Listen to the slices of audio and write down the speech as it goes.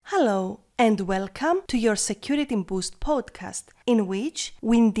Hello and welcome to your Security Boost podcast, in which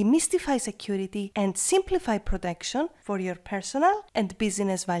we demystify security and simplify protection for your personal and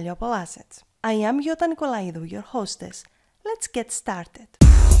business valuable assets. I am Iota Nikolaidou, your hostess. Let's get started.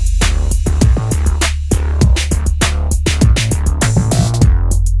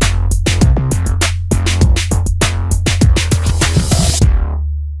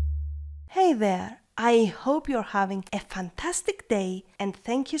 Hey there! I hope you're having a fantastic day and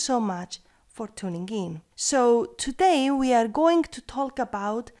thank you so much for tuning in. So today we are going to talk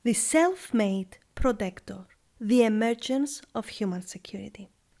about the self-made protector, the emergence of human security.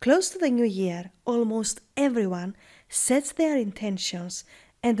 Close to the new year, almost everyone sets their intentions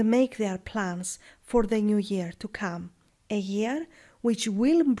and make their plans for the new year to come, a year which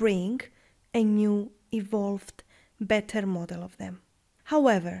will bring a new, evolved, better model of them.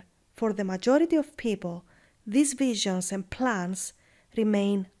 However, for the majority of people, these visions and plans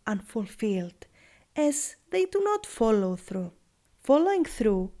remain unfulfilled as they do not follow through. Following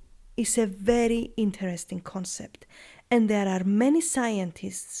through is a very interesting concept, and there are many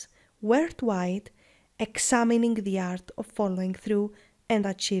scientists worldwide examining the art of following through and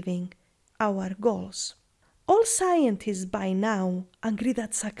achieving our goals. All scientists by now agree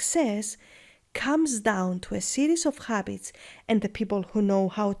that success comes down to a series of habits, and the people who know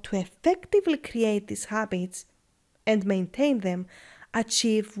how to effectively create these habits and maintain them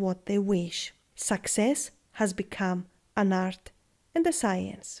achieve what they wish. Success has become an art and a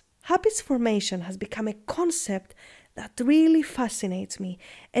science. Habits formation has become a concept that really fascinates me,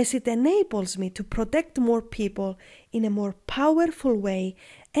 as it enables me to protect more people in a more powerful way,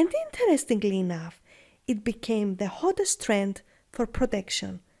 and interestingly enough, it became the hottest trend for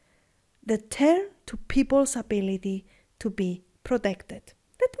protection. The turn to people's ability to be protected.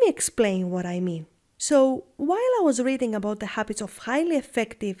 Let me explain what I mean. So, while I was reading about the habits of highly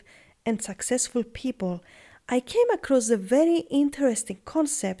effective and successful people, I came across a very interesting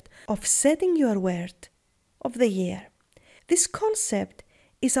concept of setting your word of the year. This concept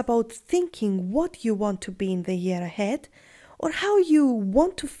is about thinking what you want to be in the year ahead, or how you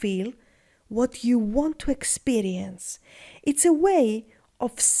want to feel, what you want to experience. It's a way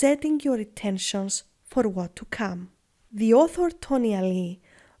of setting your intentions for what to come. The author Tony Ali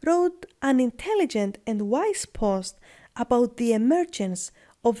wrote an intelligent and wise post about the emergence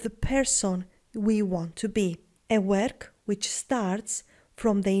of the person we want to be, a work which starts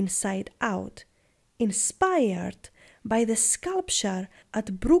from the inside out, inspired by the sculpture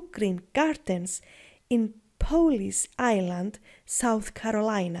at Brookgreen Gardens in Pawleys Island, South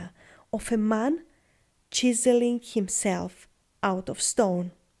Carolina, of a man chiseling himself out of stone.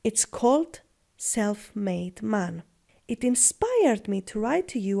 It's called Self-Made Man. It inspired me to write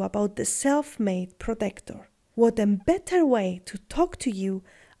to you about the self-made protector. What a better way to talk to you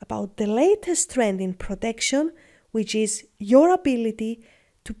about the latest trend in protection, which is your ability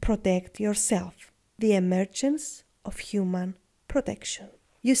to protect yourself, the emergence of human protection.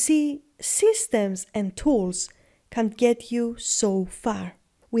 You see, systems and tools can get you so far,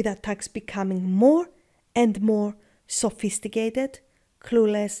 with attacks becoming more and more sophisticated,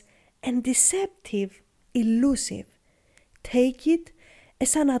 clueless, and deceptive, elusive. Take it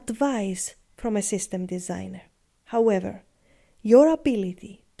as an advice from a system designer. However, your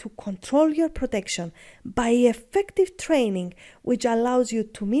ability to control your protection by effective training, which allows you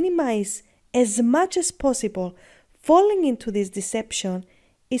to minimize as much as possible falling into this deception,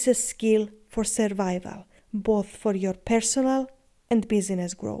 is a skill for survival, both for your personal and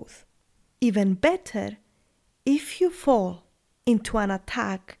business growth. Even better, if you fall into an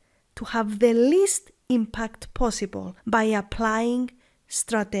attack, to have the least impact possible by applying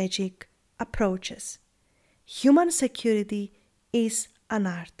strategic approaches. Human security is an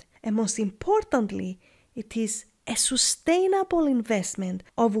art, and most importantly, it is a sustainable investment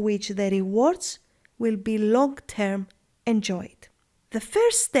of which the rewards will be long-term enjoyed. The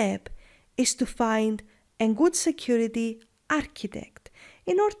first step is to find a good security architect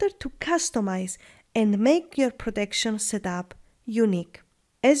in order to customize and make your protection setup unique.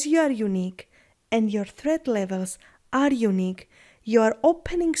 As you are unique and your threat levels are unique, your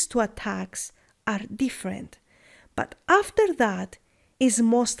openings to attacks are different. But after that is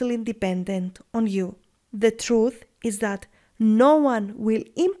mostly dependent on you. The truth is that no one will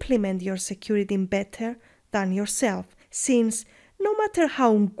implement your security better than yourself, since no matter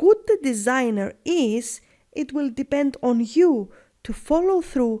how good the designer is, it will depend on you to follow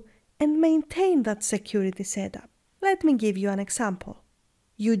through and maintain that security setup. Let me give you an example.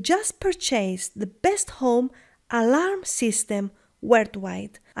 You just purchased the best home alarm system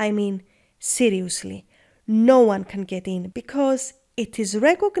worldwide. I mean, seriously, no one can get in because It is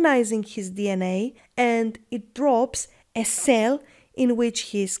recognizing his DNA, and it drops a cell in which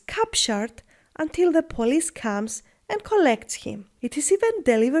he is captured until the police comes and collects him. It is even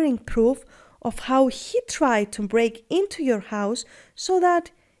delivering proof of how he tried to break into your house so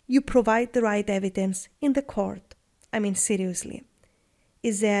that you provide the right evidence in the court. I mean, seriously.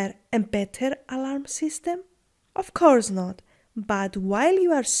 Is there a better alarm system? Of course not. But while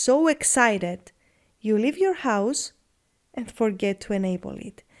you are so excited, you leave your house and forget to enable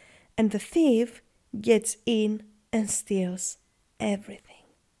it. And the thief gets in and steals everything.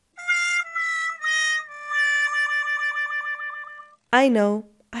 I know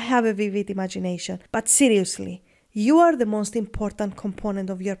I have a vivid imagination, but seriously, you are the most important component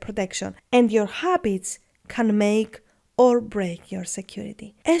of your protection, and your habits can make or break your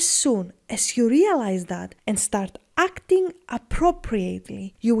security. As soon as you realize that and start acting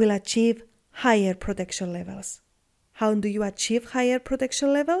appropriately, you will achieve higher protection levels. How do you achieve higher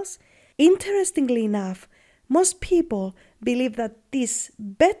protection levels? Interestingly enough, most people believe that this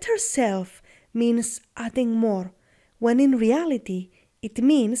better self means adding more, when in reality, it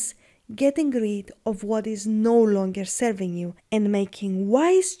means getting rid of what is no longer serving you and making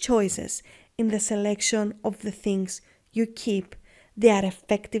wise choices in the selection of the things you keep, their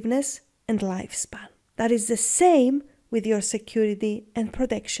effectiveness and lifespan. That is the same with your security and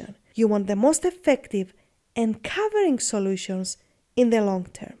protection. You want the most effective and covering solutions in the long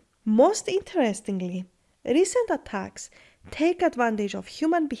term. Most interestingly, recent attacks take advantage of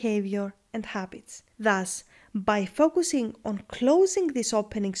human behavior and habits. Thus, by focusing on closing these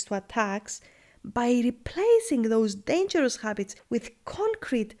openings to attacks, by replacing those dangerous habits with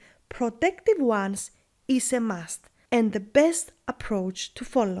concrete, protective ones is a must and the best approach to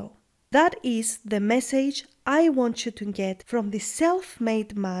follow. That is the message I want you to get from the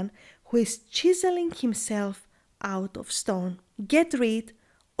self-made man who is chiseling himself out of stone. Get rid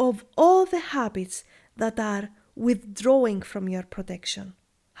of all the habits that are withdrawing from your protection.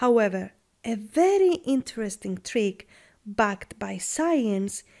 However, a very interesting trick backed by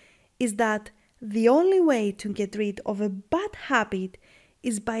science is that the only way to get rid of a bad habit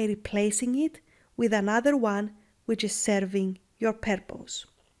is by replacing it with another one which is serving your purpose.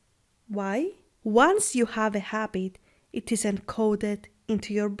 Why? Once you have a habit, it is encoded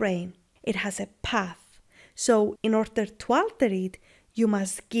into your brain. It has a path. So in order to alter it, you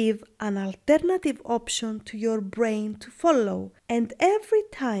must give an alternative option to your brain to follow. And every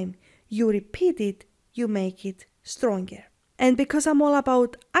time you repeat it, you make it stronger. And because I'm all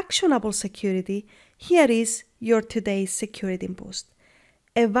about actionable security, here is your today's security boost.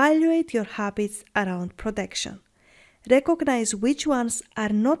 Evaluate your habits around protection. Recognize which ones are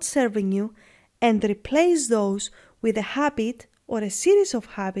not serving you and replace those with a habit or a series of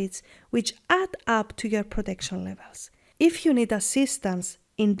habits which add up to your protection levels. If you need assistance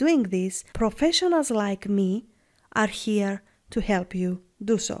in doing this, professionals like me are here to help you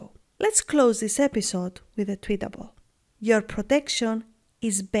do so. Let's close this episode with a tweetable. Your protection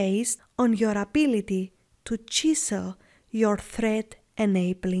is based on your ability to chisel your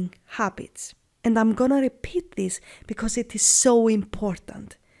threat-enabling habits. And I'm gonna repeat this because it is so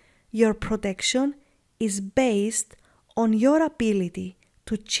important. Your protection is based on your ability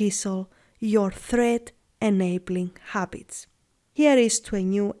to chisel your threat-enabling habits. Here is to a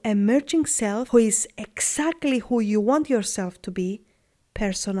new emerging self who is exactly who you want yourself to be,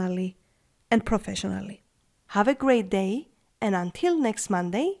 personally and professionally. Have a great day, and until next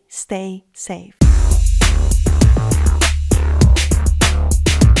Monday, stay safe.